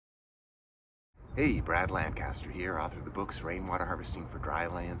Hey, Brad Lancaster here, author of the books Rainwater Harvesting for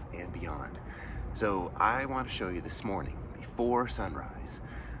Drylands and Beyond. So I want to show you this morning, before sunrise,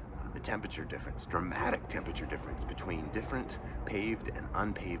 the temperature difference, dramatic temperature difference between different paved and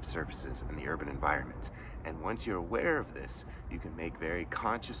unpaved surfaces in the urban environment. And once you're aware of this, you can make very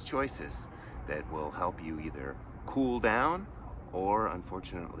conscious choices that will help you either cool down or,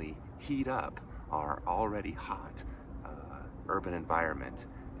 unfortunately, heat up our already hot urban environment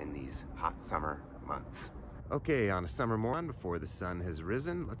in these hot summer months. Okay, on a summer morning before the sun has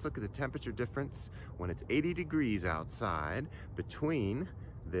risen, let's look at the temperature difference when it's 80 degrees outside between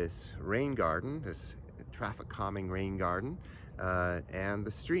this rain garden, this traffic calming rain garden, and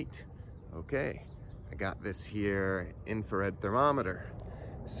the street. Okay, I got this here infrared thermometer.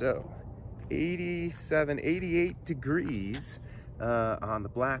 So 87, 88 degrees on the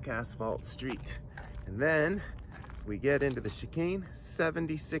black asphalt street. And then we get into the chicane,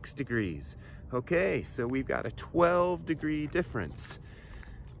 76 degrees. Okay, so we've got a 12-degree difference.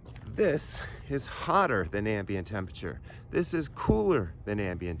 This is hotter than ambient temperature. This is cooler than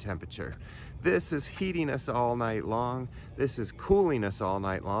ambient temperature. This is heating us all night long. This is cooling us all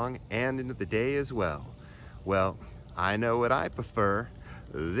night long and into the day as well. Well, I know what I prefer,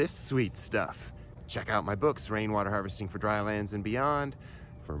 this sweet stuff. Check out my books, Rainwater Harvesting for Drylands and Beyond,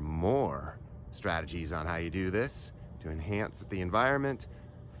 for more strategies on how you do this to enhance the environment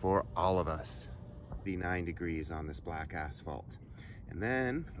for all of us. 89 degrees on this black asphalt. And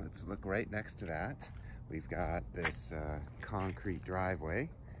then let's look right next to that. We've got this concrete driveway,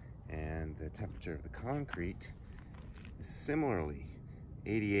 and the temperature of the concrete is similarly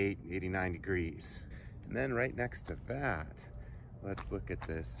 88, 89 degrees. And then right next to that, let's look at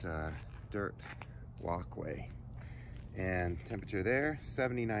this dirt walkway. And temperature there,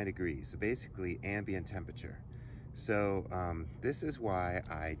 79 degrees. So basically ambient temperature. So this is why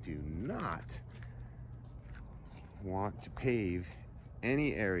I do not want to pave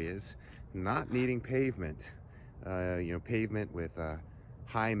any areas not needing pavement. Pavement with a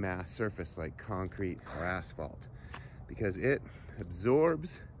high mass surface like concrete or asphalt, because it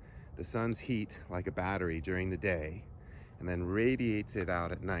absorbs the sun's heat like a battery during the day and then radiates it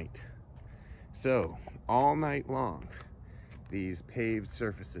out at night. So all night long, these paved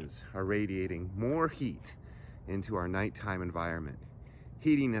surfaces are radiating more heat into our nighttime environment,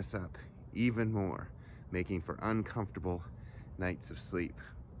 heating us up even more, making for uncomfortable nights of sleep.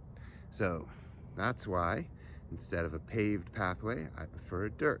 So that's why instead of a paved pathway, I prefer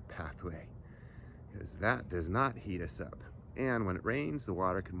a dirt pathway, because that does not heat us up. And when it rains, the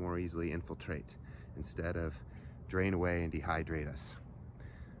water can more easily infiltrate instead of drain away and dehydrate us.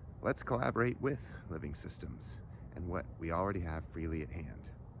 Let's collaborate with living systems and what we already have freely at hand.